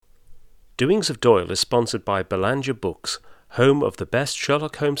Doings of Doyle is sponsored by Belanger Books, home of the best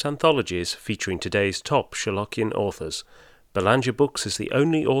Sherlock Holmes anthologies featuring today's top Sherlockian authors. Belanger Books is the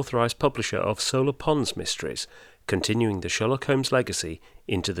only authorised publisher of Solar Ponds mysteries, continuing the Sherlock Holmes legacy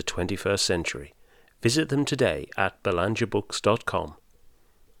into the 21st century. Visit them today at belangerbooks.com.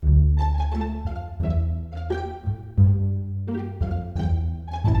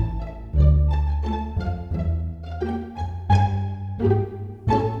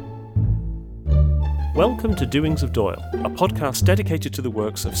 Welcome to Doings of Doyle, a podcast dedicated to the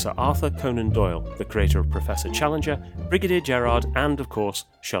works of Sir Arthur Conan Doyle, the creator of Professor Challenger, Brigadier Gerard, and, of course,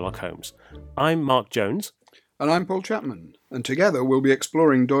 Sherlock Holmes. I'm Mark Jones. And I'm Paul Chapman, and together we'll be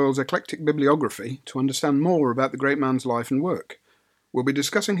exploring Doyle's eclectic bibliography to understand more about the great man's life and work. We'll be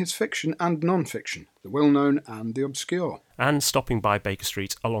discussing his fiction and non-fiction, the well-known and the obscure. And stopping by Baker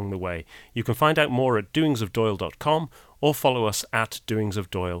Street along the way. You can find out more at doingsofdoyle.com or follow us at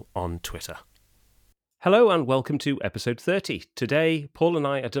doingsofdoyle on Twitter. Hello and welcome to episode 30. Today, Paul and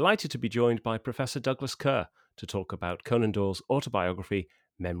I are delighted to be joined by Professor Douglas Kerr to talk about Conan Doyle's autobiography,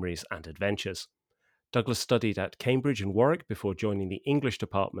 Memories and Adventures. Douglas studied at Cambridge and Warwick before joining the English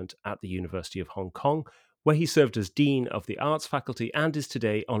department at the University of Hong Kong, where he served as Dean of the Arts Faculty and is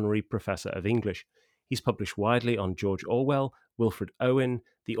today Honorary Professor of English. He's published widely on George Orwell, Wilfred Owen,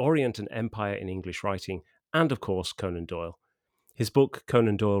 the Orient and Empire in English Writing, and of course Conan Doyle. His book,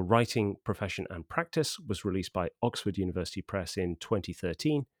 Conan Doyle, Writing, Profession and Practice, was released by Oxford University Press in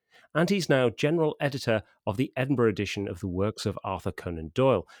 2013, and he's now general editor of the Edinburgh edition of the works of Arthur Conan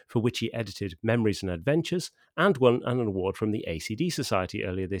Doyle, for which he edited Memories and Adventures and won an award from the ACD Society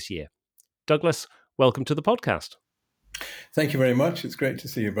earlier this year. Douglas, welcome to the podcast. Thank you very much. It's great to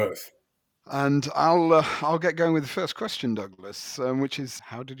see you both. And I'll get going with the first question, Douglas, which is,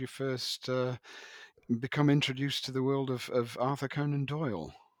 how did you first become introduced to the world of Arthur Conan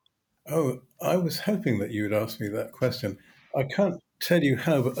Doyle? Oh, I was hoping that you would ask me that question. I can't tell you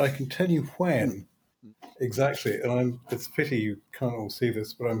how, but I can tell you when. Exactly. And it's a pity you can't all see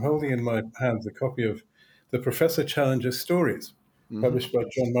this, but I'm holding in my hands a copy of the Professor Challenger Stories, published by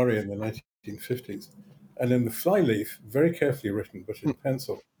John Murray in the 1950s. And in the flyleaf, very carefully written, but in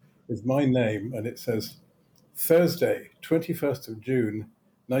pencil, is my name, and it says, Thursday, 21st of June,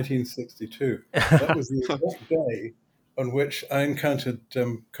 1962. That was the exact day on which I encountered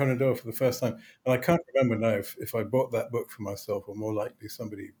Conan Doyle for the first time. And I can't remember now if I bought that book for myself, or more likely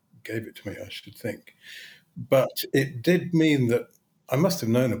somebody gave it to me, I should think. But it did mean that I must have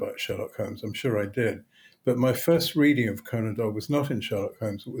known about Sherlock Holmes. I'm sure I did. But my first reading of Conan Doyle was not in Sherlock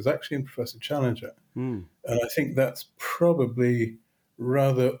Holmes. It was actually in Professor Challenger. And I think that's probably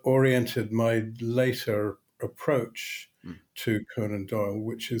rather oriented my later approach to Conan Doyle,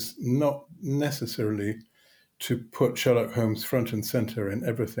 which is not necessarily to put Sherlock Holmes front and center in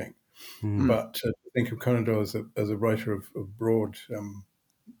everything, but to think of Conan Doyle as a writer of broad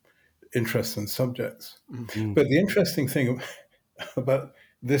interests and subjects. But the interesting thing about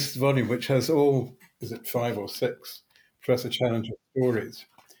this volume, which has all, is it 5 or 6 Professor Challenger stories,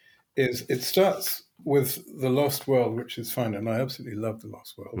 is it starts with The Lost World, which is fine, and I absolutely love The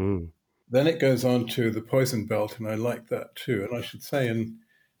Lost World. Then it goes on to The Poison Belt, and I like that too. And I should say in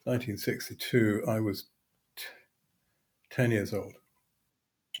 1962, I was 10 years old.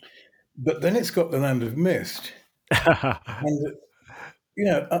 But then it's got The Land of Mist. And,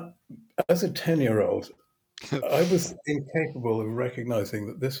 as a 10-year-old, I was incapable of recognizing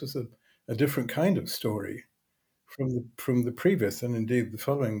that this was a different kind of story from the previous and indeed the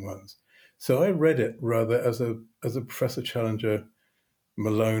following ones. So I read it rather as a Professor Challenger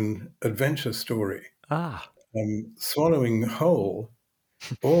Malone adventure story, swallowing whole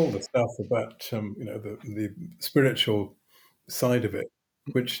all the stuff about the spiritual side of it,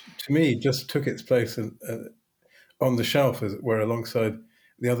 which to me just took its place on the shelf, as it were, alongside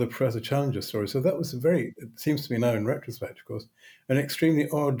the other Professor Challenger stories. So that was it seems to me now in retrospect, of course, an extremely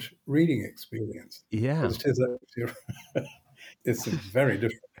odd reading experience. Yeah, it is actually, it's a very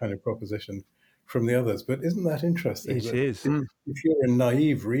different kind of proposition from the others. But isn't that interesting? It is. If you're a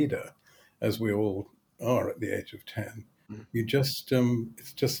naive reader, as we all are at the age of 10, you just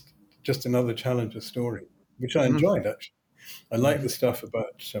it's just another Challenger story, which I enjoyed, actually. I like the stuff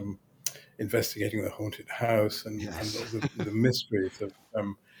about investigating the haunted house and the mysteries of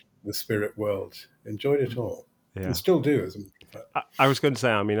the spirit world. Enjoyed it all. Yeah. And still do, as a matter of fact. I was going to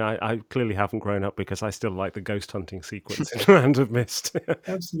say, I mean, I clearly haven't grown up because I still like the ghost hunting sequence in Land of Mist.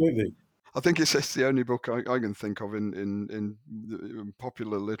 Absolutely. I think it's the only book I can think of in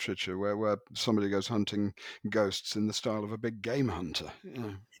popular literature where somebody goes hunting ghosts in the style of a big game hunter,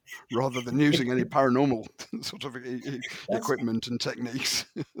 rather than using any paranormal sort of equipment and techniques.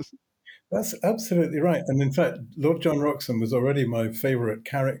 That's absolutely right. And in fact, Lord John Roxham was already my favourite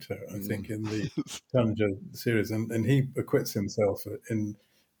character, I think, in the Challenger series, and he acquits himself in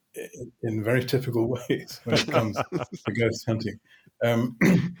very typical ways when it comes to ghost hunting.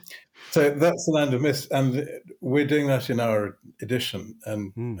 So that's The Land of Mist, and we're doing that in our edition.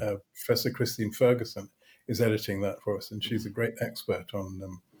 And Professor Christine Ferguson is editing that for us, and she's a great expert on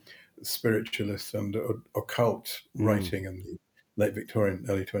spiritualist and occult writing in the late Victorian,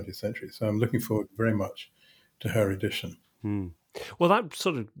 early 20th century. So I'm looking forward very much to her edition. Well, that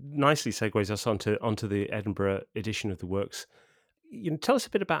sort of nicely segues us onto the Edinburgh edition of the works. Tell us a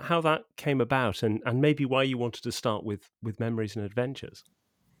bit about how that came about, and maybe why you wanted to start with Memories and Adventures.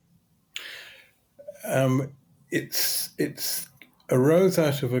 It's arose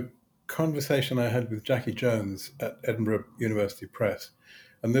out of a conversation I had with Jackie Jones at Edinburgh University Press,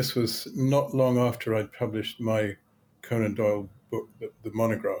 and this was not long after I'd published my Conan Doyle book, the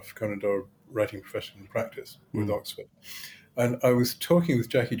monograph, Conan Doyle Writing Profession and Practice, with Oxford. And I was talking with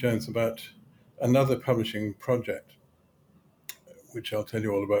Jackie Jones about another publishing project, which I'll tell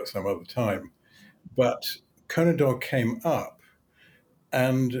you all about some other time. But Conan Doyle came up,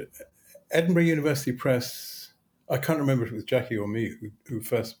 and Edinburgh University Press, I can't remember if it was Jackie or me who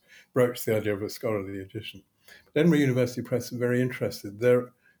first broached the idea of a scholarly edition. But Edinburgh University Press are very interested.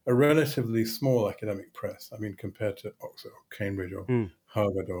 They're a relatively small academic press, I mean, compared to Oxford or Cambridge or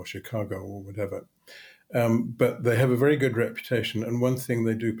Harvard or Chicago or whatever. But they have a very good reputation, and one thing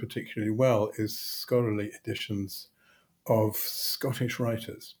they do particularly well is scholarly editions of Scottish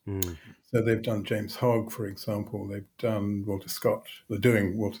writers. So they've done James Hogg, for example. They've done Walter Scott. They're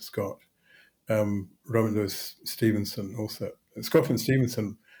doing Walter Scott. Robert Louis Stevenson also. Scott and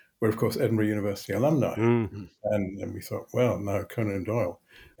Stevenson were, of course, Edinburgh University alumni. And we thought, well, now Conan Doyle,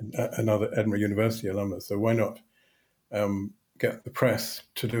 another Edinburgh University alumnus, so why not get the press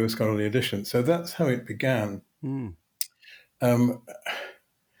to do a scholarly edition? So that's how it began.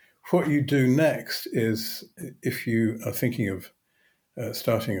 What you do next is, if you are thinking of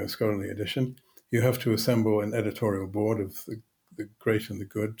starting a scholarly edition, you have to assemble an editorial board of the great and the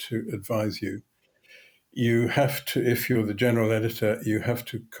good to advise you. You have to, if you're the general editor, you have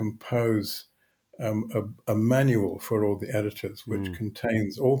to compose a manual for all the editors, which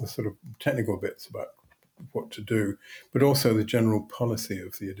contains all the sort of technical bits about what to do, but also the general policy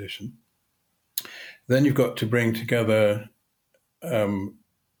of the edition. Then you've got to bring together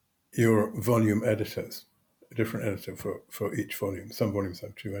your volume editors, a different editor for each volume. Some volumes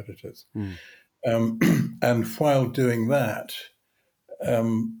have 2 editors. And while doing that,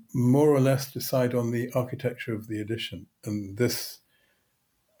 more or less decide on the architecture of the edition. And this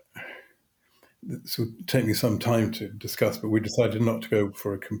would take me some time to discuss, but we decided not to go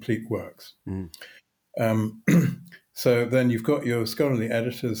for a complete works. So then you've got your scholarly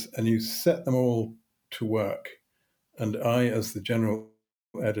editors and you set them all to work. And I, as the general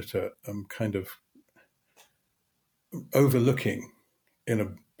editor, am kind of overlooking, in a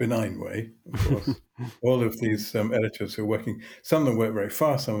benign way, of course, all of these editors who are working. Some of them work very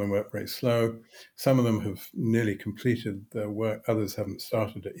fast, some of them work very slow. Some of them have nearly completed their work. Others haven't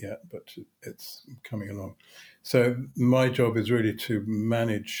started it yet, but it's coming along. So my job is really to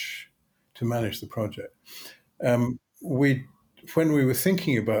manage the project. When we were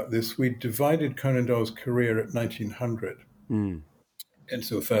thinking about this, we divided Conan Doyle's career at 1900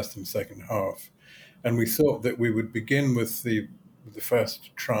 into a first and second half. And we thought that we would begin with the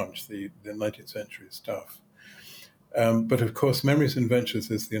first tranche, the 19th century stuff. But of course, Memories and Adventures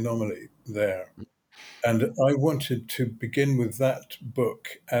is the anomaly there. And I wanted to begin with that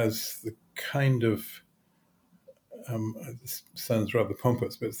book as the kind of, this sounds rather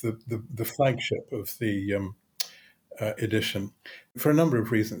pompous, but it's the flagship of the edition for a number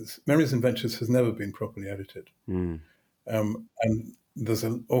of reasons. Memories and Adventures has never been properly edited. And there's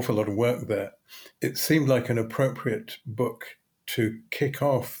an awful lot of work there. It seemed like an appropriate book to kick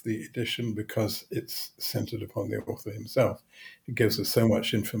off the edition because it's centered upon the author himself. It gives us so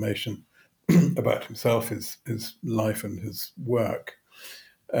much information about himself, his life and his work.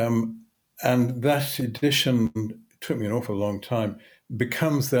 And that edition, took me an awful long time,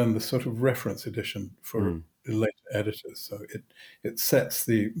 becomes then the sort of reference edition for later editors. So it sets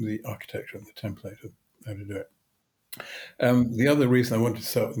the architecture and the template of how to do it. The other reason I wanted to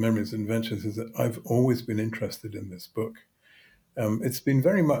start with Memories and Adventures is that I've always been interested in this book. It's been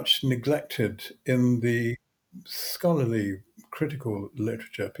very much neglected in the scholarly critical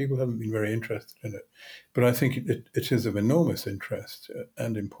literature. People haven't been very interested in it, but I think it is of enormous interest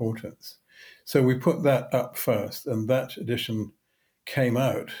and importance. So we put that up first, and that edition came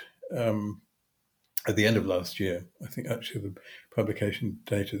out at the end of last year. I think actually the publication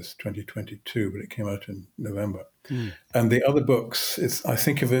date is 2022, but it came out in November. And the other books, I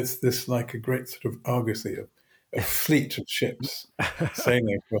think of it this like a great sort of argosy, a fleet of ships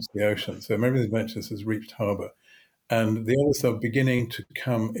sailing across the ocean. So Memories and Adventures has reached harbour, and the others are beginning to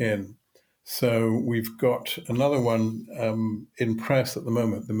come in. So we've got another one in press at the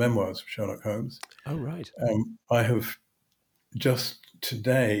moment, the memoirs of Sherlock Holmes. Oh, right. I have just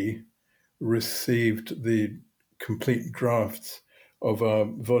today received the complete drafts of a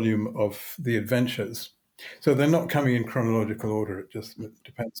volume of the adventures. So they're not coming in chronological order. It just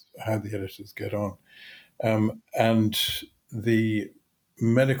depends how the editors get on. And the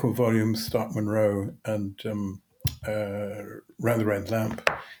medical volumes, Stark Munro and Round the Red Lamp,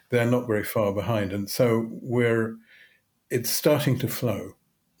 they're not very far behind. And so it's starting to flow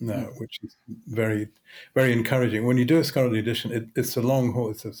now, which is very, very encouraging. When you do a scholarly edition, it's a long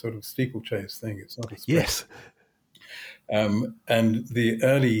haul. It's a sort of steeplechase thing. It's not a sprint. Yes. And the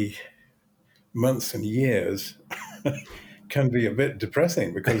early months and years can be a bit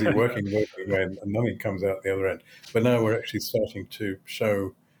depressing because you're working and nothing comes out the other end. But now we're actually starting to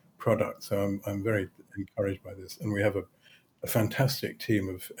show product. So I'm very encouraged by this. And we have a fantastic team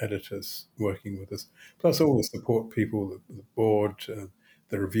of editors working with us, plus all the support people, the board,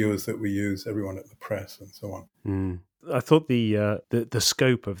 the reviewers that we use, everyone at the press, and so on. I thought the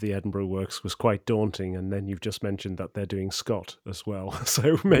scope of the Edinburgh works was quite daunting, and then you've just mentioned that they're doing Scott as well,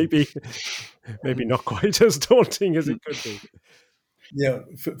 so maybe not quite as daunting as it could be. Yeah,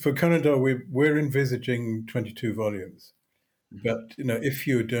 for Conan Doyle, we're envisaging 22 volumes, but if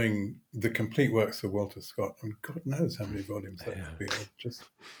you're doing the complete works of Walter Scott, and God knows how many volumes that would be. Just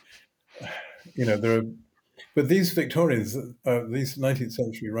there are. But these Victorians, these 19th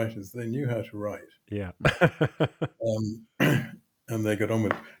century writers, they knew how to write. Yeah. And they got on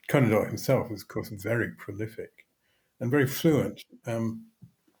with Conan Doyle himself was, of course, very prolific and very fluent.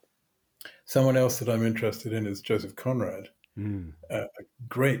 Someone else that I'm interested in is Joseph Conrad, a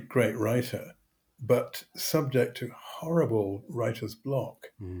great, great writer, but subject to horrible writer's block,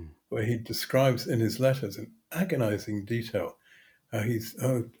 where he describes in his letters in agonizing detail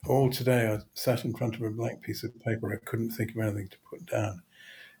all today I sat in front of a blank piece of paper. I couldn't think of anything to put down.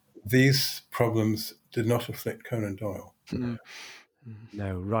 These problems did not afflict Conan Doyle.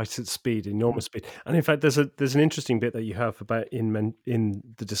 No, right at speed, enormous speed. And in fact, there's an interesting bit that you have about in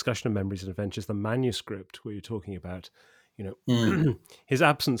the discussion of Memories and Adventures, the manuscript where you're talking about, his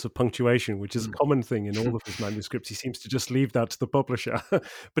absence of punctuation, which is a common thing in all of his manuscripts. He seems to just leave that to the publisher,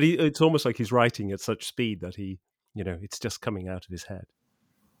 but it's almost like he's writing at such speed that it's just coming out of his head.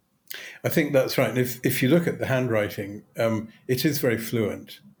 I think that's right. And if you look at the handwriting, it is very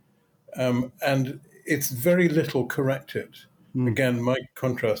fluent, and it's very little corrected. Again, my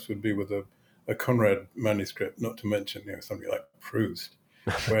contrast would be with a Conrad manuscript, not to mention something like Proust,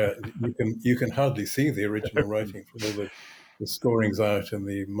 where you can hardly see the original writing from all the scorings out and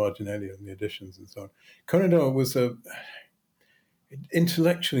the marginalia and the additions and so on. Conan Doyle was a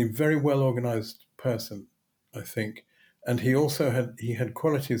intellectually very well organized person, I think, and he also had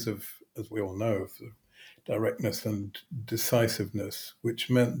qualities of, as we all know, of directness and decisiveness, which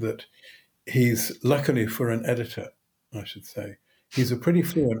meant that he's, luckily for an editor, I should say, he's a pretty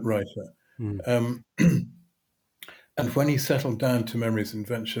fluent writer. And when he settled down to Memories and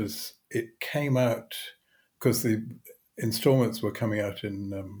Adventures, it came out because the installments were coming out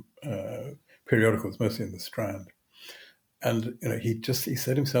in periodicals, mostly in the Strand. And he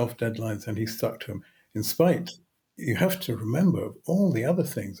set himself deadlines and he stuck to them. In spite, you have to remember, of all the other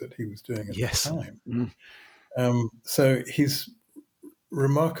things that he was doing at the time. So he's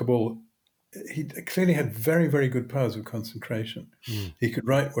remarkable. He clearly had very, very good powers of concentration. He could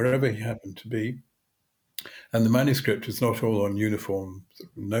write wherever he happened to be. And the manuscript is not all on uniform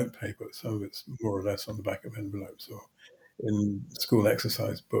note paper. Some of it's more or less on the back of envelopes or in school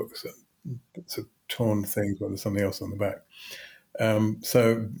exercise books. It's a torn thing, but there's something else on the back.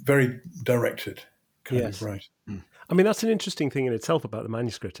 So very directed kind of writing. I mean, that's an interesting thing in itself about the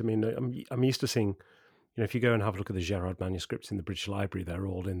manuscript. I mean, I'm used to seeing, if you go and have a look at the Gerard manuscripts in the British Library, they're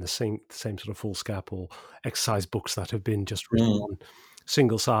all in the same sort of foolscap or exercise books that have been just written on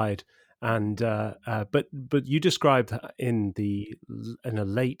single side. And but you described in a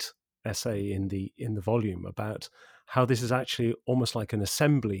late essay in the volume about how this is actually almost like an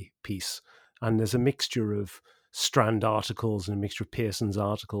assembly piece, and there's a mixture of Strand articles and a mixture of Pearson's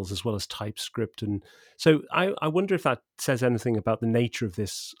articles as well as TypeScript. And so I wonder if that says anything about the nature of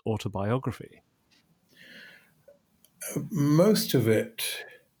this autobiography. Most of it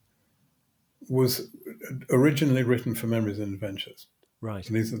was originally written for Memories and Adventures. Right.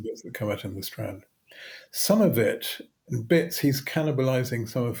 And these are the bits that come out in the Strand. Some of it, in bits, he's cannibalizing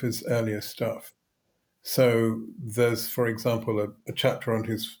some of his earlier stuff. So there's, for example, a chapter on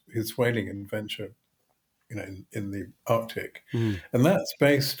his whaling adventure, in the Arctic. And that's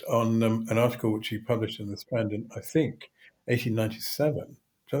based on an article which he published in the Strand in, I think, 1897.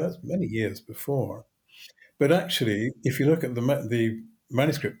 So that's many years before. But actually, if you look at the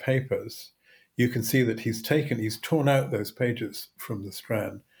manuscript papers, you can see that he's torn out those pages from the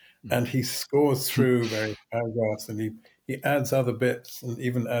Strand, and he scores through various paragraphs, and he adds other bits and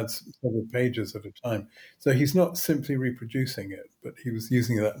even adds several pages at a time. So he's not simply reproducing it, but he was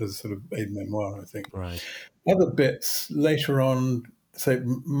using that as a sort of aid memoir, I think. Right. Other bits later on, say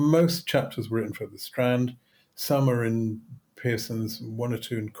most chapters were written for the Strand, some are in Pearson's, one or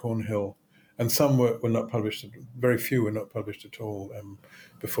two in Cornhill, and some were not published. Very few were not published at all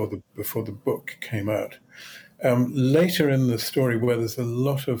before the book came out. Later in the story, where there's a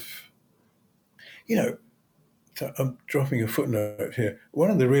lot of, so I'm dropping a footnote here. One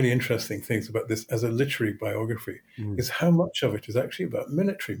of the really interesting things about this as a literary biography is how much of it is actually about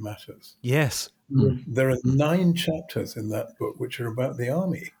military matters. Yes. There are 9 chapters in that book which are about the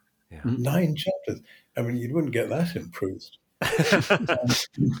army. Yeah. 9 chapters. I mean, you wouldn't get that in Proust.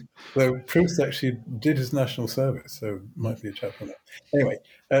 Though Proust actually did his national service, so might be a chapter on that. Anyway,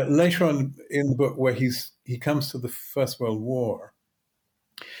 later on in the book, where he comes to the First World War,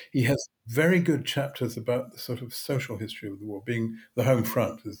 he has very good chapters about the sort of social history of the war, being the home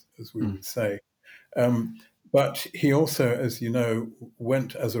front, as we would say. But he also, as you know,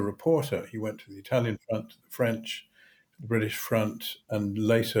 went as a reporter. He went to the Italian front, the French, the British front, and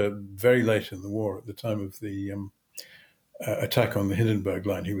later, very late in the war, at the time of the attack on the Hindenburg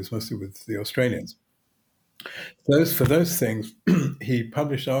Line, he was mostly with the Australians. For those things, he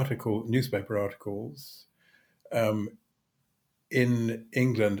published newspaper articles in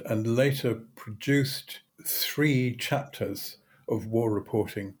England, and later produced 3 chapters of war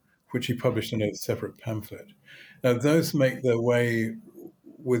reporting, which he published in a separate pamphlet. Now, those make their way,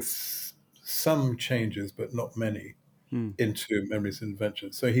 with some changes, but not many, into Memories and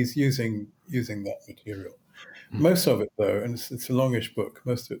Adventures. So he's using that material. Most of it, though, and it's a longish book,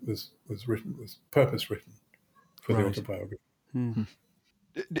 most of it was purpose written for the autobiography.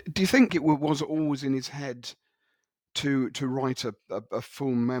 Do you think it was always in his head to write a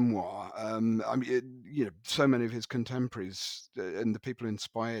full memoir? I mean, so many of his contemporaries and the people who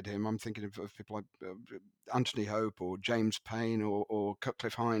inspired him, I'm thinking of people like Anthony Hope or James Payn or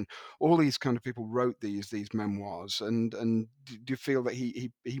Cutcliffe Hine. All these kind of people wrote these memoirs, and do you feel that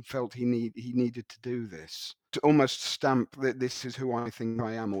he felt he needed to do this, to almost stamp that this is who I think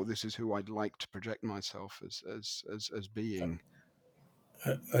I am, or this is who I'd like to project myself as being?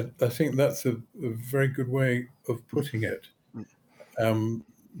 I think that's a very good way of putting it.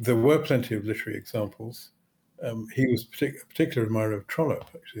 There were plenty of literary examples. He was a particular admirer of Trollope,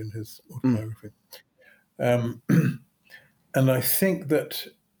 actually, in his autobiography. And I think that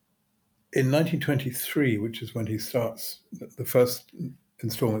in 1923, which is when he starts, the first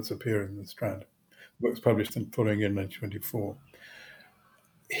installments appear in the Strand. The book's published the following year, 1924.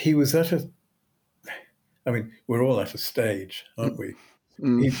 He was we're all at a stage, aren't we?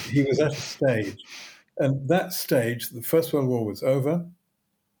 He was at a stage, and that stage, the First World War was over.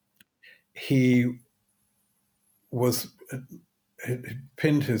 He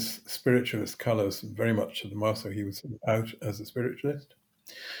pinned his spiritualist colours very much to the mast, so he was out as a spiritualist.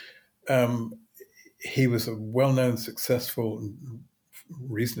 He was a well-known, successful, and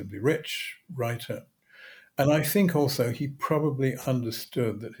reasonably rich writer. And I think also he probably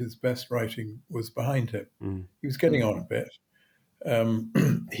understood that his best writing was behind him. He was getting on a bit.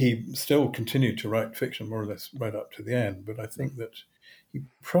 He still continued to write fiction more or less right up to the end, but I think that he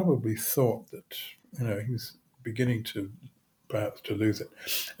probably thought that he was beginning to perhaps to lose it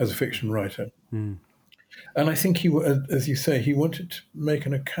as a fiction writer. And I think he, as you say, he wanted to make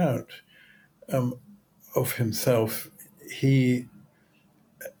an account of himself.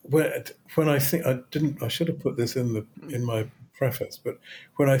 When I think I should have put this in my preface, but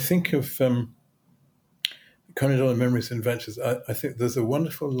when I think of Conan Doyle, Memories and Adventures, I think there's a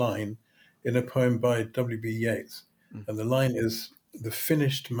wonderful line in a poem by W.B. Yeats, and the line is, "The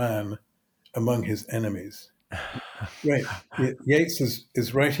finished man among his enemies." Right. Yeats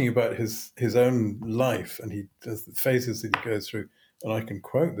is writing about his own life, and he does the phases that he goes through, and I can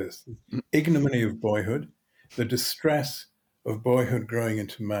quote this: ignominy of boyhood, the distress of boyhood growing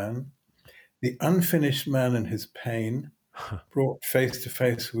into man, the unfinished man and his pain, brought face to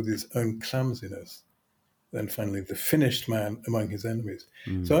face with his own clumsiness. Then finally, the finished man among his enemies.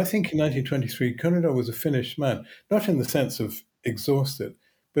 So I think in 1923, Conan Doyle was a finished man, not in the sense of exhausted,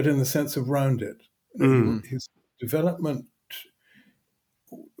 but in the sense of rounded. His development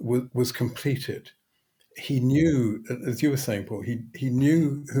was completed. He knew, as you were saying, Paul, he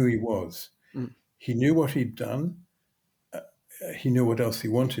knew who he was. He knew what he'd done. He knew what else he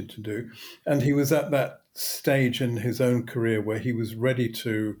wanted to do. And he was at that stage in his own career where he was ready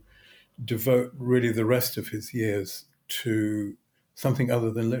to devote really the rest of his years to something other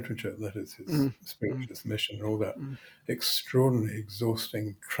than literature, that is his spiritualist mission and all that extraordinarily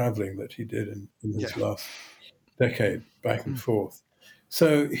exhausting traveling that he did in his last decade, back and forth.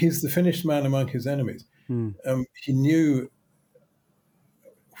 So he's the finished man among his enemies. He knew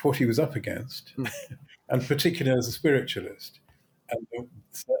what he was up against, and particularly as a spiritualist. And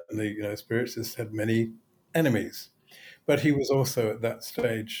certainly, spiritualists had many enemies. But he was also at that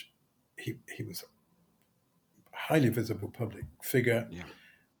stage, he was a highly visible public figure,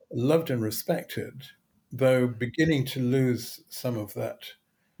 loved and respected, though beginning to lose some of that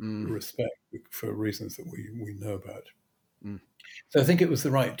respect for reasons that we know about. So I think it was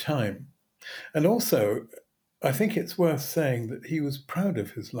the right time. And also, I think it's worth saying that he was proud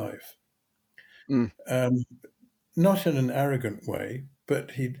of his life. Not in an arrogant way,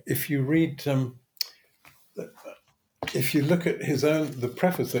 but if you look at the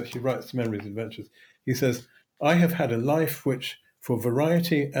preface that he writes to Memories and Adventures, he says, "I have had a life which, for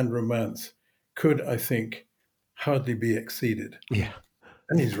variety and romance, could, I think, hardly be exceeded." Yeah.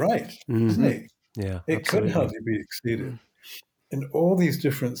 And he's right, isn't he? Yeah, it absolutely. could hardly be exceeded. In all these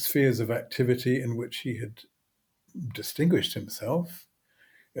different spheres of activity in which he had distinguished himself,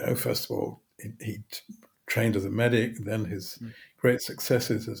 first of all, he trained as a medic, then his great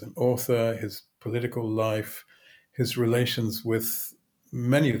successes as an author, his political life, his relations with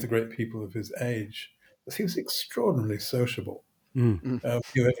many of the great people of his age. He was extraordinarily sociable, knew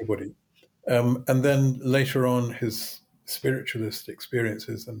everybody. And then later on, his spiritualist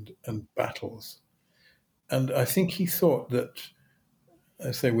experiences and battles. And I think he thought that,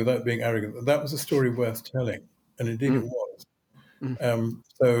 I say without being arrogant, that was a story worth telling. And indeed it was.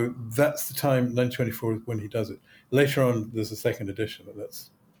 So that's the time, 1924, when he does it. Later on, there's a second edition, and that's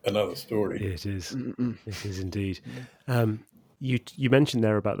another story. It is. It is indeed. You mentioned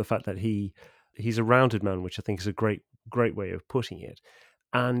there about the fact that he's a rounded man, which I think is a great way of putting it.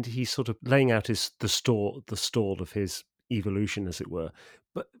 And he's sort of laying out the stall of his evolution, as it were.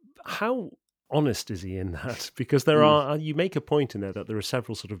 But how honest is he in that? Because you make a point in there that there are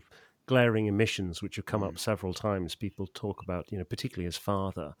several sort of glaring omissions which have come up several times. People talk about, particularly his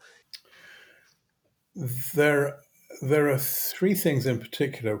father. There are three things in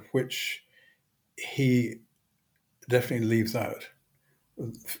particular which he definitely leaves out.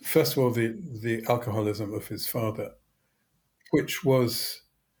 First of all, the alcoholism of his father, which was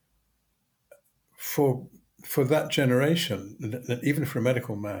for that generation, even for a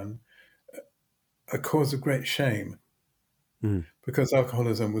medical man, a cause of great shame. Because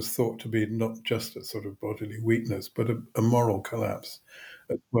alcoholism was thought to be not just a sort of bodily weakness, but a moral collapse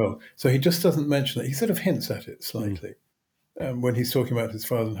as well. So he just doesn't mention it. He sort of hints at it slightly when he's talking about his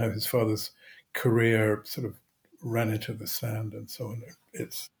father and how his father's career sort of ran into the sand and so on.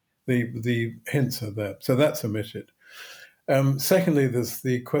 It's the hints are there. So that's omitted. Secondly, there's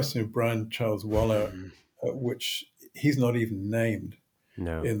the question of Brian Charles Waller, which he's not even named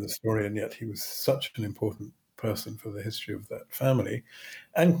in the story, and yet he was such an important person for the history of that family.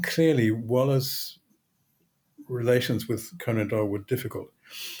 And clearly Waller's relations with Conan Doyle were difficult.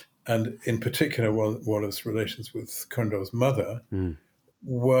 And in particular, Waller's relations with Conan Doyle's mother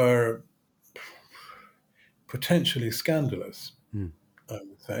were potentially scandalous, I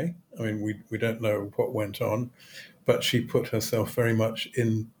would say. I mean, we don't know what went on, but she put herself very much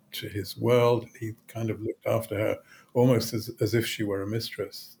into his world. He kind of looked after her almost as if she were a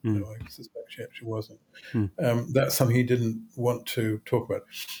mistress. I suspect she actually wasn't. That's something he didn't want to talk about.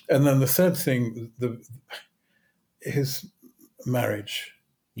 And then the third thing, his marriage.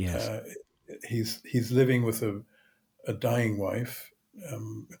 Yes. He's living with a dying wife,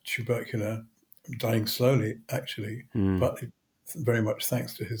 tubercular, dying slowly, actually, but very much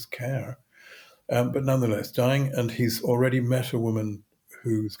thanks to his care. But nonetheless, dying, and he's already met a woman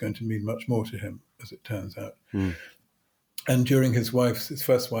who's going to mean much more to him, as it turns out. And during his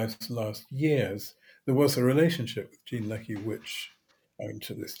first wife's last years, there was a relationship with Jean Leckie, which, I mean,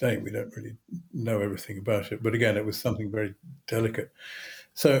 to this day, we don't really know everything about it. But again, it was something very delicate.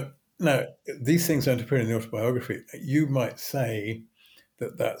 So now, these things don't appear in the autobiography. You might say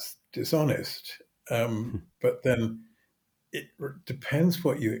that that's dishonest, but then it depends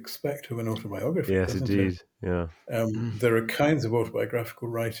what you expect of an autobiography. Yes, indeed. Yeah. There are kinds of autobiographical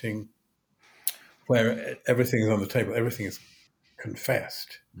writing where everything is on the table, everything is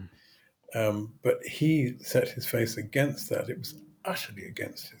confessed. But he set his face against that. It was utterly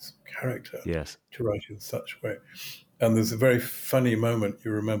against his character Yes. to write in such a way. And there's a very funny moment,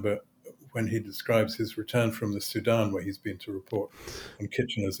 you remember, when he describes his return from the Sudan, where he's been to report on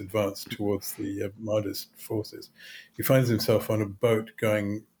Kitchener's advance towards the Mahdist forces. He finds himself on a boat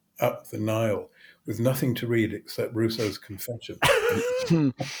going up the Nile with nothing to read except Rousseau's Confessions.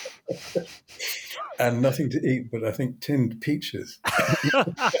 And nothing to eat but, I think, tinned peaches.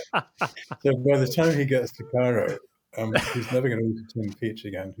 So by the time he gets to Cairo, he's never going to eat a tinned peach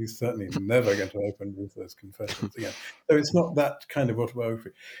again. He's certainly never going to open Rousseau's Confessions again. So it's not that kind of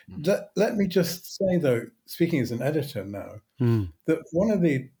autobiography. Let me just say, though, speaking as an editor now, that one of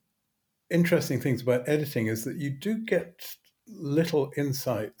the interesting things about editing is that you do get little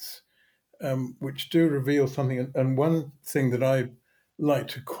insights which do reveal something. And one thing that I like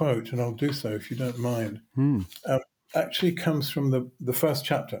to quote, and I'll do so if you don't mind, actually comes from the first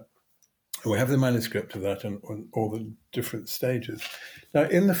chapter. We have the manuscript of that and all the different stages. Now,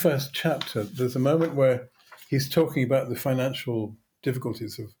 in the first chapter, there's a moment where he's talking about the financial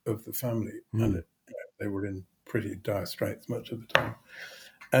difficulties of the family, and they were in pretty dire straits much of the time.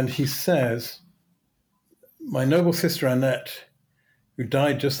 And he says, "My noble sister Annette, who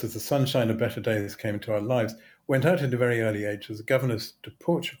died just as the sunshine of better days came into our lives, went out at a very early age as a governess to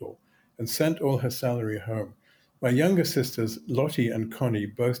Portugal and sent all her salary home. My younger sisters, Lottie and Connie,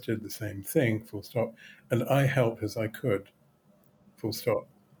 both did the same thing, full stop, and I helped as I could, full stop."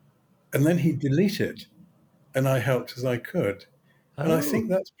 And then he deleted, "and I helped as I could." And I think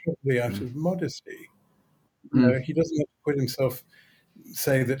that's probably out of modesty. He doesn't have to put himself,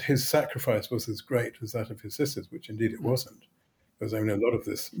 say that his sacrifice was as great as that of his sisters, which indeed it wasn't. Because a lot of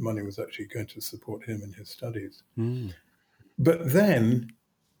this money was actually going to support him in his studies. But then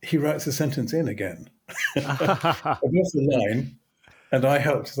he writes a sentence in again. Above the line, "and I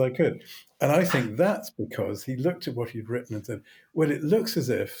helped as I could." And I think that's because he looked at what he'd written and said, well, it looks as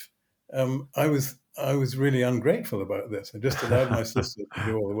if I was really ungrateful about this. I just allowed my sister to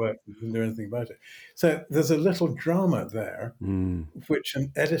do all the work and didn't do anything about it. So there's a little drama there, which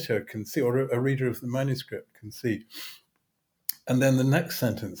an editor can see, or a reader of the manuscript can see. And then the next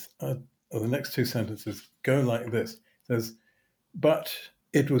sentence, or the next two sentences, go like this. It says, "But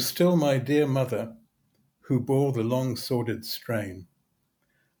it was still my dear mother who bore the long sordid strain,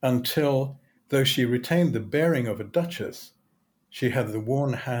 until, though she retained the bearing of a duchess, she had the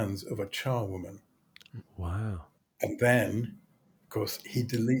worn hands of a charwoman." Wow. And then, of course, he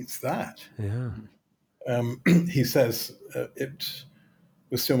deletes that. Yeah. He says, "It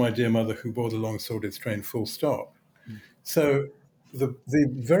was still my dear mother who bore the long sordid strain, full stop." So the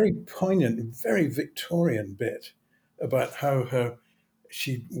very poignant, very Victorian bit about how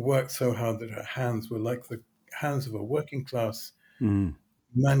she worked so hard that her hands were like the hands of a working class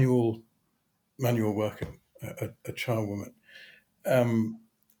manual worker, a charwoman.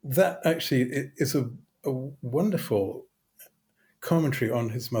 That actually is a wonderful commentary on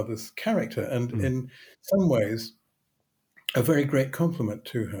his mother's character, and in some ways a very great compliment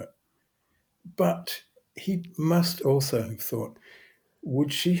to her. But he must also have thought,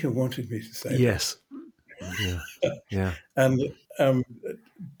 would she have wanted me to say yes. Yeah. And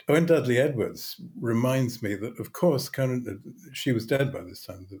Owen Dudley Edwards reminds me that, of course, she was dead by this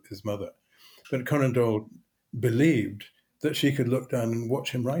time, his mother, but Conan Doyle believed that she could look down and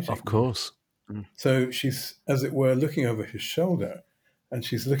watch him writing. Of course. So she's, as it were, looking over his shoulder, and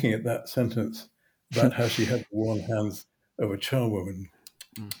she's looking at that sentence about how she had the worn hands of a charwoman.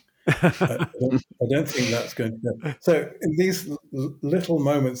 I don't think that's going to go. So in these little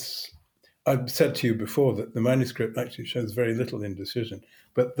moments, I've said to you before that the manuscript actually shows very little indecision,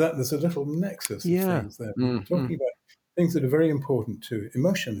 but that there's a little nexus of things there. Talking about things that are very important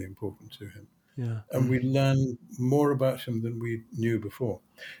emotionally important to him. Yeah. And we learn more about him than we knew before.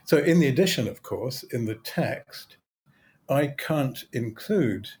 So in the edition, of course, in the text, I can't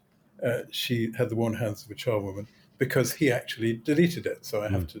include she had the worn hands of a charwoman because he actually deleted it. So I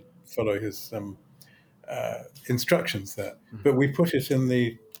have to follow his instructions there. But we put it in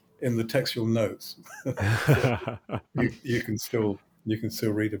the textual notes. you can still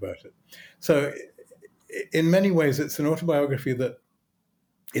read about it. So in many ways, it's an autobiography that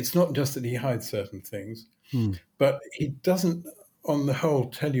it's not just that he hides certain things, but he doesn't, on the whole,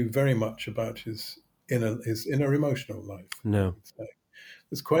 tell you very much about his inner emotional life. No.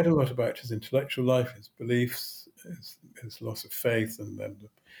 There's quite a lot about his intellectual life, his beliefs, his loss of faith, and then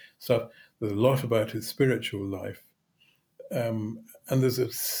stuff. There's a lot about his spiritual life. And there's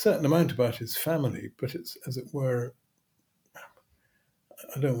a certain amount about his family, but it's, as it were,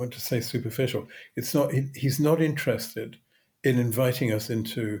 I don't want to say superficial. It's not. He's not interested in inviting us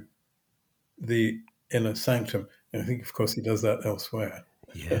into the inner sanctum. And I think, of course, he does that elsewhere.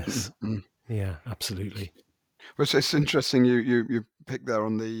 Yes. Yeah, absolutely. Well, it's interesting you picked there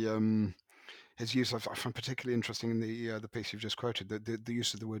on the his use. I find particularly interesting in the piece you've just quoted, the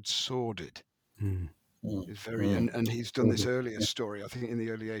use of the word sordid. Is very, and he's done this earlier story, I think in the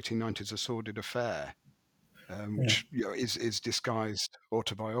early 1890s, A Sordid Affair, which is disguised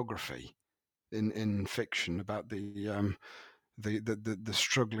autobiography in fiction about the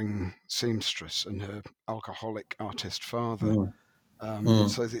struggling seamstress and her alcoholic artist father.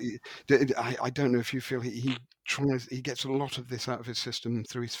 So I don't know if you feel he gets a lot of this out of his system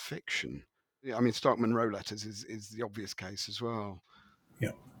through his fiction. Yeah, I mean, Stark Munro Letters is the obvious case as well.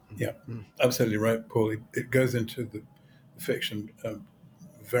 Yeah, absolutely right, Paul. It goes into the fiction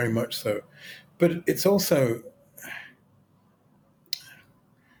very much so, but it's also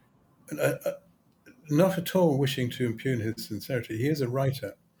not at all wishing to impugn his sincerity. He is a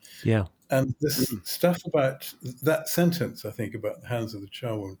writer. Yeah. And this stuff about that sentence, I think, about the hands of the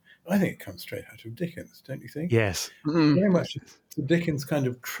charwoman, I think it comes straight out of Dickens, don't you think? Yes. Very much the Dickens kind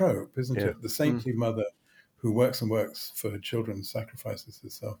of trope, isn't it? The saintly mother who works and works for her children, sacrifices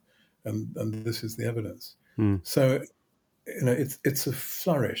herself, and this is the evidence. So, it's a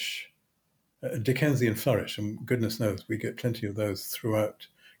flourish, a Dickensian flourish, and goodness knows we get plenty of those throughout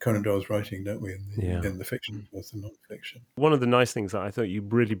Conan Doyle's writing, don't we, in the fiction as the non-fiction. One of the nice things that I thought you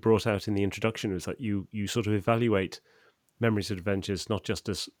really brought out in the introduction was that you sort of evaluate Memories of Adventures not just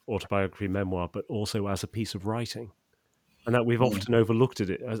as autobiography memoir, but also as a piece of writing, and that we've often overlooked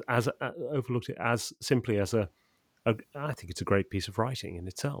it as simply as I think it's a great piece of writing in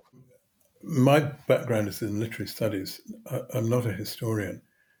itself. My background is in literary studies. I'm not a historian,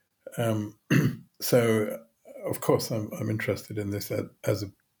 so of course I'm interested in this as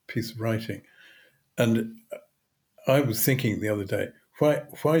a piece of writing. And I was thinking the other day,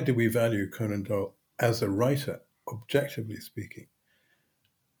 why do we value Conan Doyle as a writer, objectively speaking?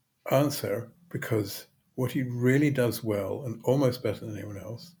 Answer, because what he really does well, and almost better than anyone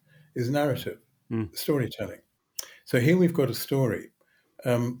else, is narrative, storytelling. So here we've got a story.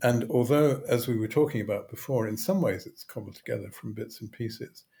 And although, as we were talking about before, in some ways it's cobbled together from bits and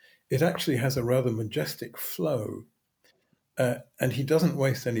pieces, it actually has a rather majestic flow. And he doesn't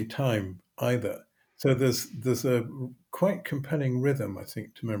waste any time either. So there's a quite compelling rhythm, I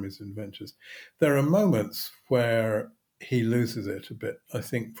think, to Memories of Adventures. There are moments where he loses it a bit. I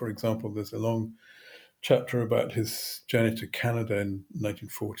think, for example, there's a long chapter about his journey to Canada in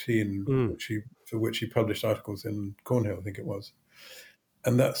 1914, for which he published articles in Cornhill, I think it was.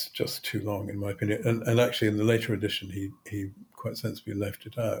 And that's just too long, in my opinion. And actually, in the later edition, he quite sensibly left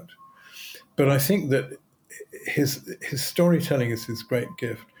it out. But I think that his storytelling is his great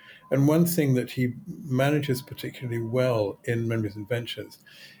gift. And one thing that he manages particularly well in Memories and Adventures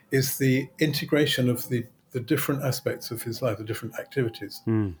is the integration of the different aspects of his life, the different activities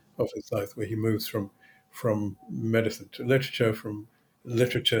of his life, where he moves from medicine to literature, from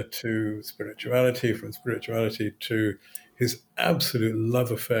literature to spirituality, from spirituality to his absolute love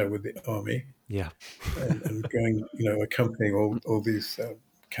affair with the army. Yeah. and going, accompanying all these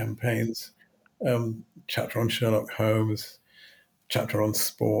campaigns. Chapter on Sherlock Holmes, chapter on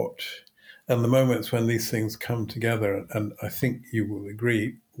sport, and the moments when these things come together. And I think you will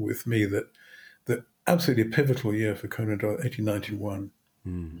agree with me that the absolutely pivotal year for Conan Doyle, 1891,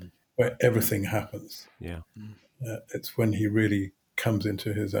 where everything happens. Yeah. It's when he really comes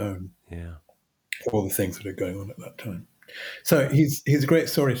into his own. Yeah. All the things that are going on at that time. So he's a great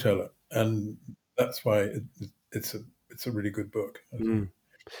storyteller, and that's why it's a really good book.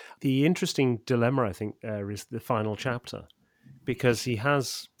 The interesting dilemma, I think, is the final chapter, because he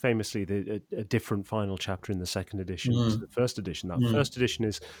has famously a different final chapter in the second edition to the first edition. That first edition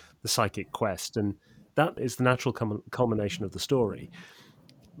is the psychic quest, and that is the natural culmination of the story.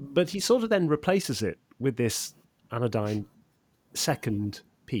 But he sort of then replaces it with this anodyne second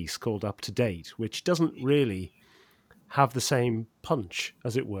piece called Up to Date, which doesn't really have the same punch,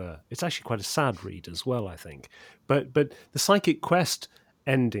 as it were. It's actually quite a sad read as well, I think. But the psychic quest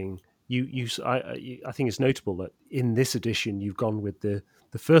ending, I think it's notable that in this edition you've gone with the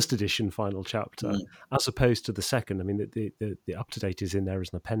first edition final chapter as opposed to the second. I mean, the Up to Date is in there as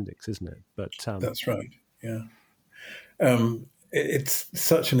an appendix, isn't it? But that's right. Yeah, it's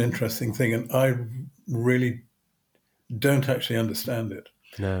such an interesting thing, and I really don't actually understand it.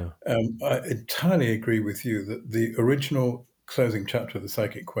 No, I entirely agree with you that the original closing chapter of the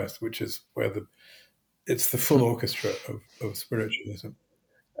Psychic Quest, which is where it's the full orchestra of spiritualism,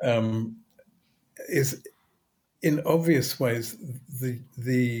 is in obvious ways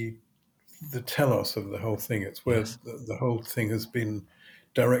the telos of the whole thing. It's where the whole thing has been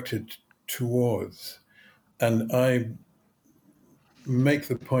directed towards. And I make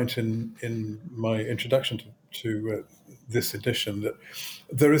the point in my introduction to this edition that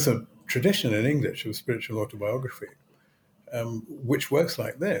there is a tradition in English of spiritual autobiography, which works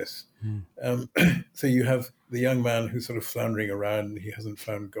like this. So you have the young man who's sort of floundering around, and he hasn't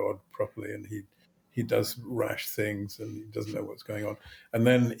found God properly, and he does rash things, and he doesn't know what's going on. And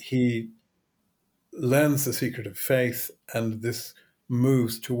then he learns the secret of faith, and this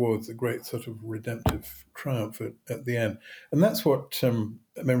moves towards a great sort of redemptive triumph at the end. And that's what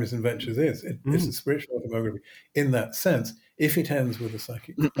Memories and Ventures is. It's a spiritual autobiography in that sense, if it ends with a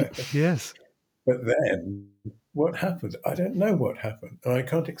psychic quest. Yes. But then what happened? I don't know what happened, and I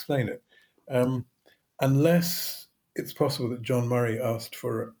can't explain it. Unless it's possible that John Murray asked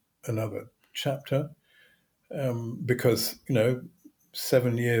for another chapter, because,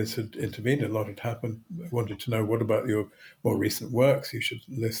 7 years had intervened, a lot had happened. I wanted to know, what about your more recent works? You should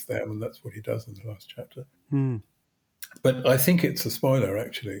list them, and that's what he does in the last chapter. But I think it's a spoiler,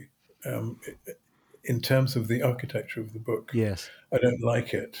 actually, in terms of the architecture of the book. Yes. I don't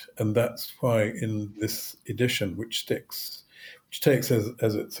like it, and that's why in this edition, which takes as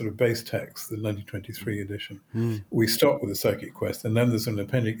its sort of base text the 1923 edition, we stop with the psychic quest, and then there's an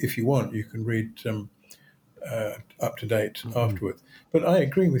appendix. If you want, you can read up to date afterwards. But I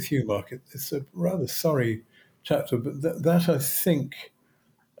agree with you, Mark. It's a rather sorry chapter, but that I think,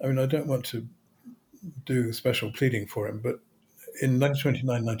 I don't want to do special pleading for him, but in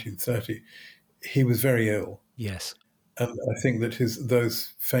 1929, 1930, he was very ill. Yes. And I think that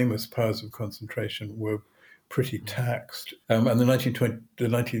those famous powers of concentration were pretty taxed. And the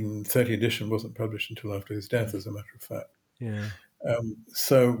 1930 edition wasn't published until after his death, as a matter of fact. Yeah.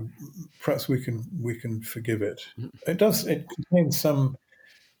 So perhaps we can forgive it. It contains some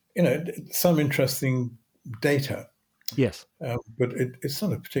interesting data. Yes. But it's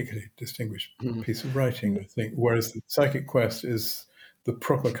not a particularly distinguished piece of writing, I think, whereas the Psychic Quest is the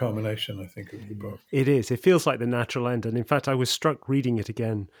proper culmination, I think, of the book. It is. It feels like the natural end. And in fact, I was struck reading it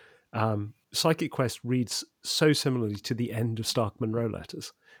again. Psychic Quest reads so similarly to the end of Stark Munro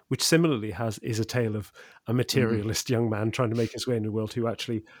Letters, which similarly is a tale of a materialist young man trying to make his way in the world who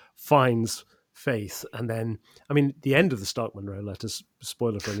actually finds faith. And then, the end of the Stark Munro Letters,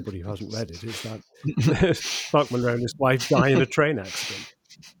 spoiler for anybody who hasn't read it, is that Stark Munro and his wife die in a train accident.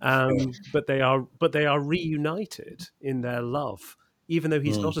 But they are reunited in their love, even though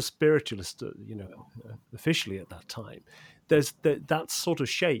he's not a spiritualist, officially at that time. There's that sort of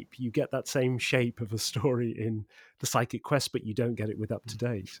shape. You get that same shape of a story in the Psychic Quest, but you don't get it with Up to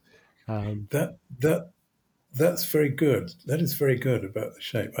Date. That's very good. That is very good about the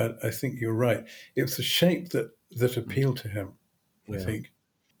shape. I think you're right. It's a shape that appealed to him, I think.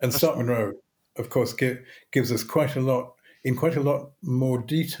 And Stark Munro, of course, gives us quite a lot more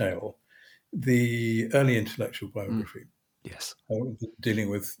detail, the early intellectual biography. Yes, dealing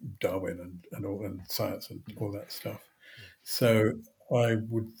with Darwin and science and all that stuff. So I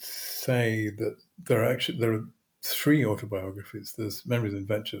would say that there are 3 autobiographies. There's Memories and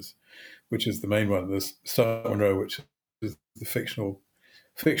Ventures, which is the main one. There's Stark Munro, which is the fictional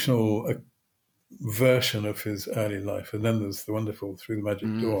version of his early life, and then there's the wonderful Through the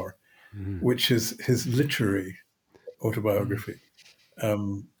Magic Door, which is his literary autobiography.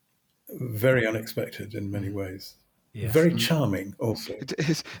 Very unexpected in many ways. Yes. Very charming, also.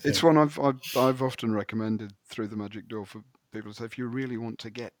 It's one I've often recommended, Through the Magic Door, for people to say, if you really want to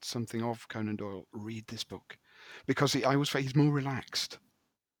get something of Conan Doyle, read this book, because he's more relaxed,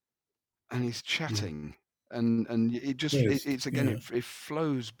 and he's chatting, and it just it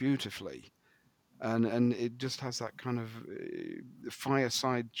flows beautifully, and it just has that kind of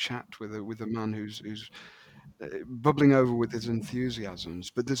fireside chat with a man who's bubbling over with his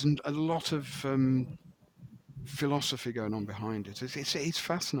enthusiasms, but there's a lot of philosophy going on behind it. It's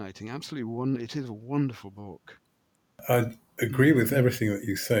fascinating. Absolutely, it is a wonderful book. I agree with everything that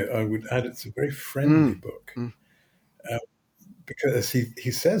you say. I would add it's a very friendly book, because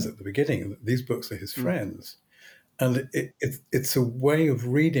he says at the beginning that these books are his friends, and it's a way of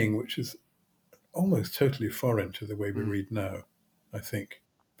reading which is almost totally foreign to the way we read now, I think,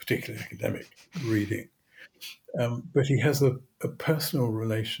 particularly academic reading. But he has a personal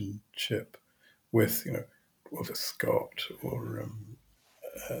relationship with, Walter Scott or,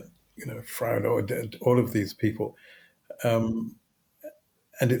 Froude, or all of these people. And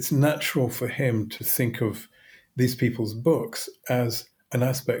it's natural for him to think of these people's books as an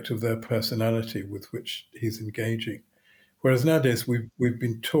aspect of their personality with which he's engaging. Whereas nowadays we've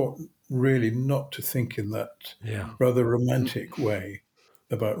been taught really not to think in that rather romantic way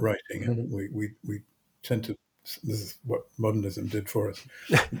about writing, haven't we? We tend to this is what modernism did for us,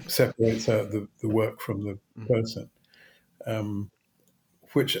 separates out the work from the person,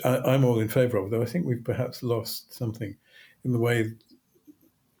 which I'm all in favour of, though I think we've perhaps lost something in the way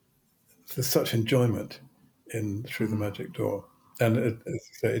there's such enjoyment in Through the Magic Door. And as you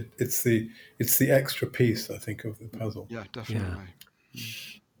say, it's the extra piece, I think, of the puzzle. Yeah, definitely. Yeah.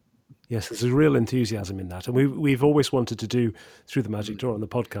 Yes, there's a real enthusiasm in that. And we've always wanted to do Through the Magic Door on the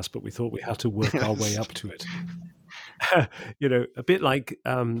podcast, but we thought we had to work our way up to it. A bit like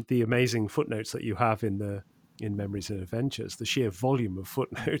the amazing footnotes that you have in Memories and Adventures, the sheer volume of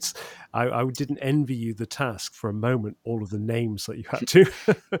footnotes. I didn't envy you the task for a moment, all of the names that you had to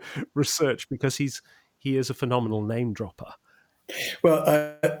research, because he is a phenomenal name dropper. Well,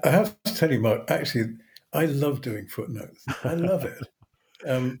 I have to tell you, Mark, actually, I love doing footnotes. I love it.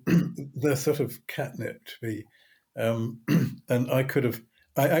 They're sort of catnip to me. And I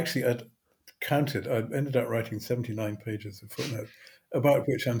had counted, I ended up writing 79 pages of footnotes, about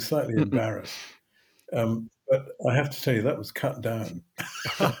which I'm slightly embarrassed. But I have to tell you, that was cut down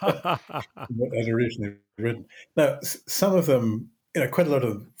from what I'd originally written. Now, some of them, quite a lot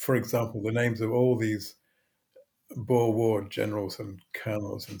of them, for example, the names of all these Boer War generals and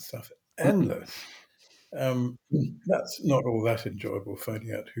colonels and stuff, endless. That's not all that enjoyable,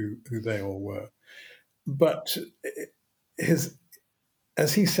 finding out who they all were. But as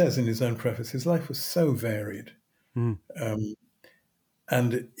he says in his own preface, his life was so varied.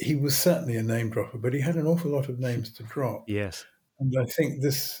 And he was certainly a name dropper, but he had an awful lot of names to drop. Yes. And I think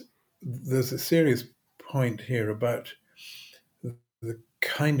there's a serious point here about the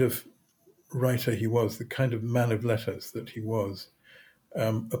kind of writer he was, the kind of man of letters that he was.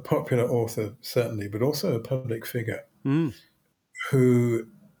 A popular author, certainly, but also a public figure who,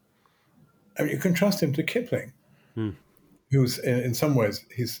 you contrast him to Kipling, who's in some ways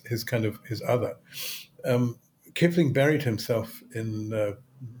his other. Kipling buried himself in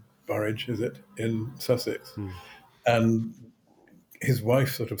Burridge, in Sussex, and his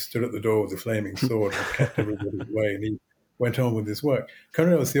wife sort of stood at the door with a flaming sword and kept everybody away, and he went on with his work.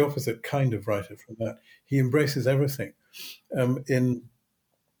 Conan Doyle is the opposite kind of writer from that. He embraces everything. In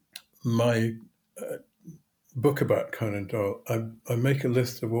my book about Conan Doyle, I make a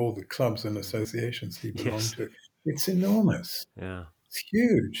list of all the clubs and associations he belonged to. It's enormous. Yeah. It's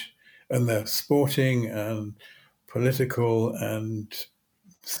huge. And they're sporting and political and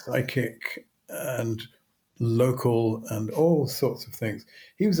psychic and local and all sorts of things.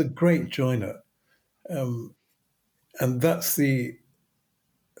 He was a great joiner. And that's the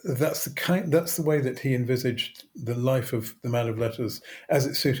way that he envisaged the life of the man of letters as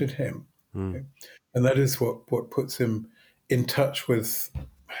it suited him. Okay? And that is what puts him in touch with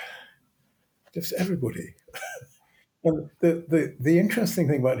just everybody. And the interesting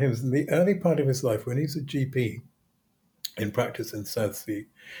thing about him is in the early part of his life, when he's a GP in practice in Southsea,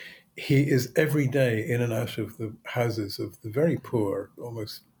 he is every day in and out of the houses of the very poor,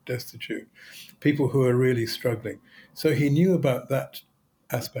 almost destitute, people who are really struggling. So he knew about that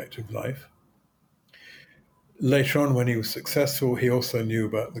aspect of life. Later on, when he was successful, he also knew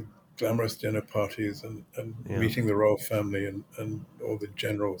about the glamorous dinner parties and meeting the royal family and all the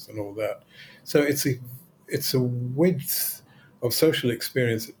generals and all that. So it's a width of social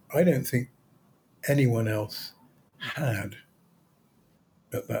experience that I don't think anyone else had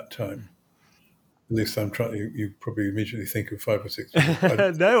at that time. At least I'm trying. You probably immediately think of 5 or 6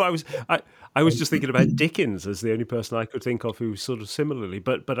 people. No, I was just thinking about Dickens as the only person I could think of who was sort of similarly,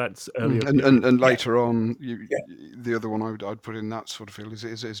 but that's earlier. And later on, the other one I'd put in that sort of field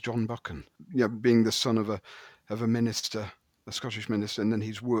is John Buchan. Yeah, being the son of a minister, a Scottish minister, and then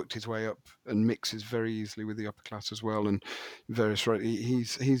he's worked his way up and mixes very easily with the upper class as well, and various.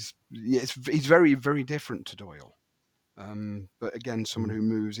 He's very, very different to Doyle. But again, someone who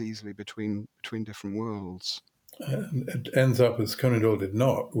moves easily between different worlds. It ends up, as Conan Doyle did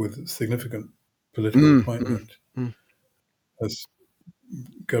not, with significant political appointment as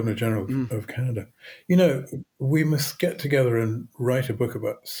Governor General of Canada. We must get together and write a book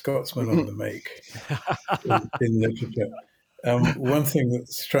about Scotsmen on the make in literature. One thing that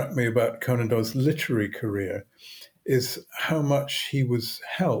struck me about Conan Doyle's literary career is how much he was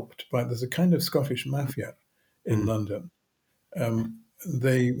helped by, there's a kind of Scottish mafia in London.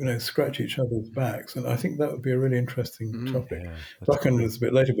 They scratch each other's backs, and I think that would be a really interesting topic. Yeah, Buchan was a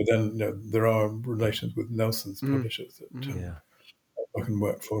bit later, but then there are relations with Nelson's publishers that Buchan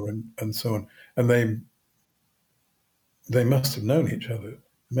worked for, and so on. And they must have known each other.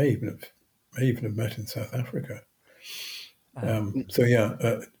 May even have met in South Africa. An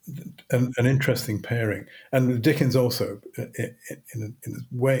interesting pairing, and Dickens also,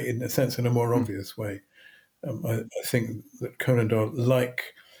 in a sense, in a more obvious way. I think that Conan Doyle,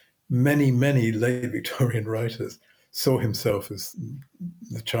 like many, many late Victorian writers, saw himself as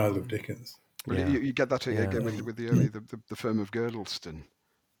the child of Dickens. Well, Yeah. you get that Yeah. again with the firm of Girdleston,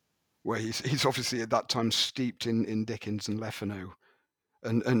 where he's obviously at that time steeped in Dickens and Leffernow,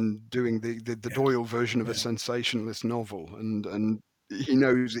 and doing the Doyle version of a sensationalist novel, and he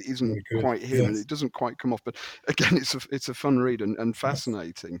knows it isn't Very good. quite him, and Yes. it doesn't quite come off. But again, it's a fun read and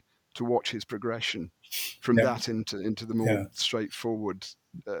fascinating to watch his progression from Yeah. that into the more straightforward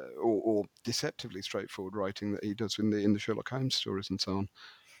or deceptively straightforward writing that he does in the Sherlock Holmes stories and so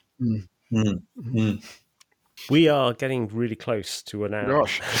on. We are getting really close to an hour.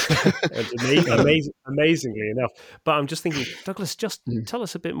 Gosh. Amazingly enough. But I'm just thinking, Douglas, just tell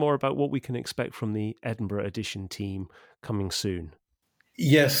us a bit more about what we can expect from the Edinburgh edition team coming soon.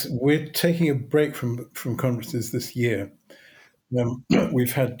 Yes, we're taking a break from conferences this year.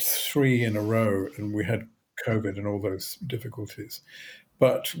 We've had 3 in a row, and we had COVID and all those difficulties.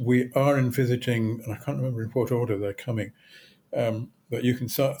 But we are envisaging, and I can't remember in what order they're coming, but you can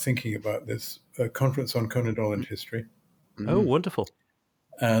start thinking about this, a conference on Conan Doyle and history. Oh, wonderful.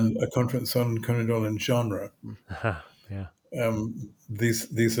 And a conference on Conan Doyle and genre. Yeah.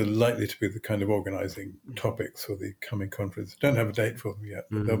 These are likely to be the kind of organizing topics for the coming conference. Don't have a date for them yet,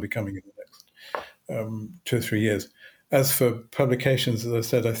 but they'll be coming in the next 2 or 3 years. As for publications, as I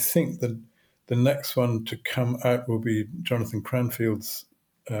said, I think that the next one to come out will be Jonathan Cranfield's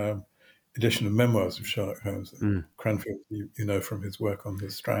edition of Memoirs of Sherlock Holmes. Cranfield, you know from his work on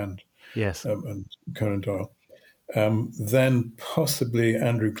The Strand, yes, and Conan Doyle. Then possibly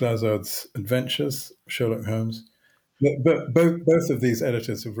Andrew Glazard's Adventures, Sherlock Holmes. But both of these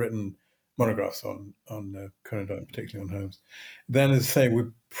editors have written monographs on Conan Doyle, particularly on Holmes. Then, as I say, we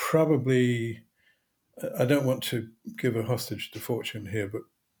probably, I don't want to give a hostage to fortune here, but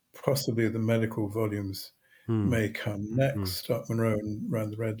possibly the medical volumes may come next, Stark Munro and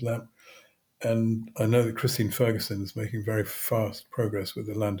Round the Red Lamp. And I know that Christine Ferguson is making very fast progress with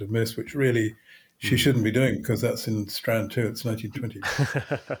The Land of Mist, which really she shouldn't be doing because that's in Strand too. It's 1920.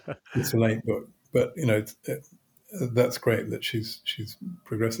 It's a late book, but you know, that's great that she's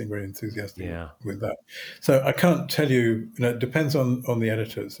progressing very enthusiastically with that. So I can't tell you, it depends on the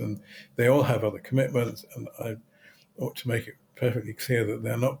editors, and they all have other commitments, and I ought to make it perfectly clear that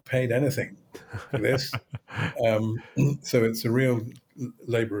they're not paid anything for this. So it's a real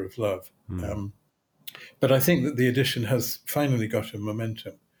labor of love. But I think that the edition has finally got a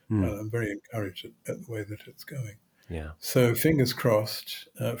momentum, and I'm very encouraged at the way that it's going. Yeah. So fingers crossed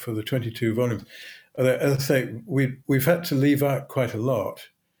for the 22 volumes. As I say, we've had to leave out quite a lot.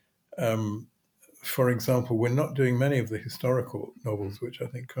 For example, we're not doing many of the historical novels, which I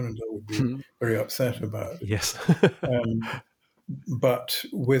think Conan Doyle would be very upset about. Yes. But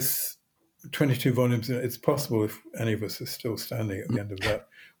with 22 volumes, it's possible, if any of us are still standing at the end of that,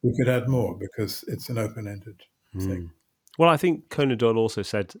 we could add more because it's an open-ended thing. Well, I think Conan Doyle also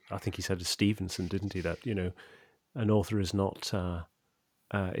said, I think he said to Stevenson, didn't he, that an author is not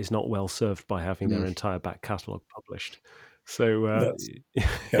well served by having their entire back catalogue published. So that's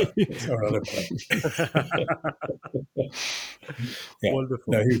our other point.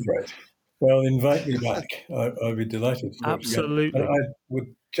 Wonderful. No, he's right. Well, invite me back. I'd be delighted to do Absolutely. it again. And I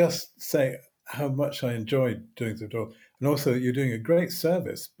would just say how much I enjoyed doing the Doyle, and also you're doing a great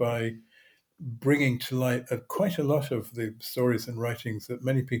service by bringing to light quite a lot of the stories and writings that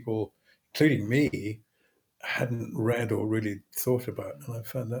many people, including me, hadn't read or really thought about. And I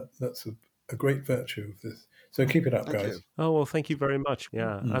found that's a great virtue of this. So keep it up, Thank guys. you. Oh, well, thank you very much.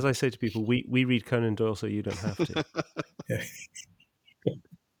 Yeah. As I say to people, we read Conan Doyle so you don't have to. Yeah.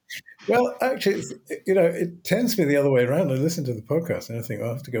 Well, actually, it tends to be the other way around. I listen to the podcast and I think, I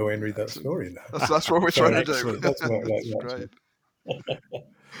have to go away and read that story now. That's what we're trying to do. That's what I like. Great.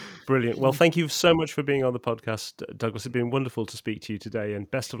 Brilliant. Well, thank you so much for being on the podcast, Douglas. It's been wonderful to speak to you today, and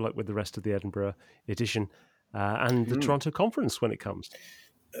best of luck with the rest of the Edinburgh edition and the Toronto conference when it comes.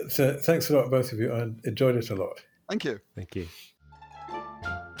 So thanks a lot, both of you. I enjoyed it a lot. Thank you. Thank you.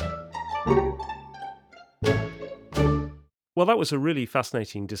 Well, that was a really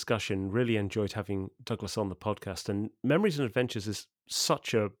fascinating discussion. Really enjoyed having Douglas on the podcast. And Memories and Adventures is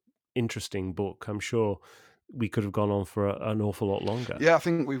such a interesting book. I'm sure we could have gone on for an awful lot longer. Yeah, I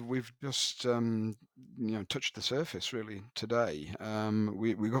think we've just touched the surface really today.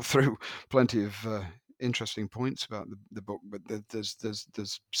 We got through plenty of interesting points about the book, but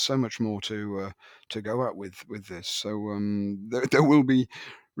there's so much more to go at with this. So there will be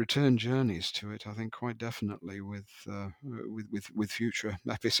return journeys to it, I think, quite definitely with future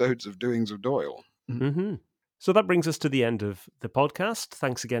episodes of Doings of Doyle. Mm-hmm. So that brings us to the end of the podcast.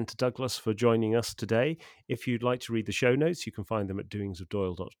 Thanks again to Douglas for joining us today. If you'd like to read the show notes, you can find them at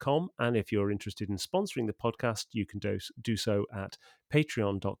doingsofdoyle.com. And if you're interested in sponsoring the podcast, you can do so at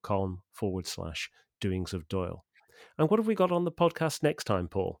patreon.com/doingsofdoyle. And what have we got on the podcast next time,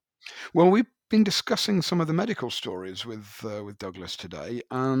 Paul? Well, we've been discussing some of the medical stories with Douglas today,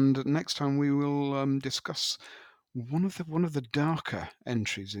 and next time we will discuss one of the darker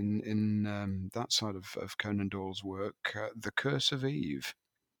entries in that side of Conan Doyle's work, The Curse of Eve.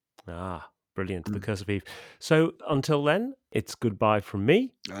 Ah, brilliant. The Curse of Eve. So until then, it's goodbye from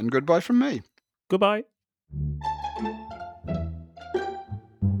me. And goodbye from me. Goodbye.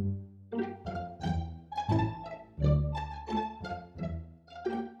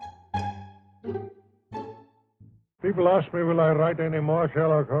 People ask me, will I write any more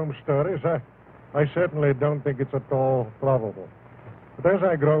Sherlock Holmes stories? I certainly don't think it's at all probable. But as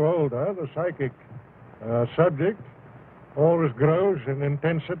I grow older, the psychic subject always grows in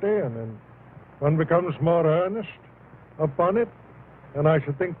intensity, and then one becomes more earnest upon it. And I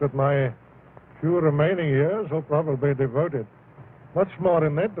should think that my few remaining years will probably be devoted much more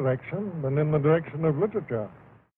in that direction than in the direction of literature.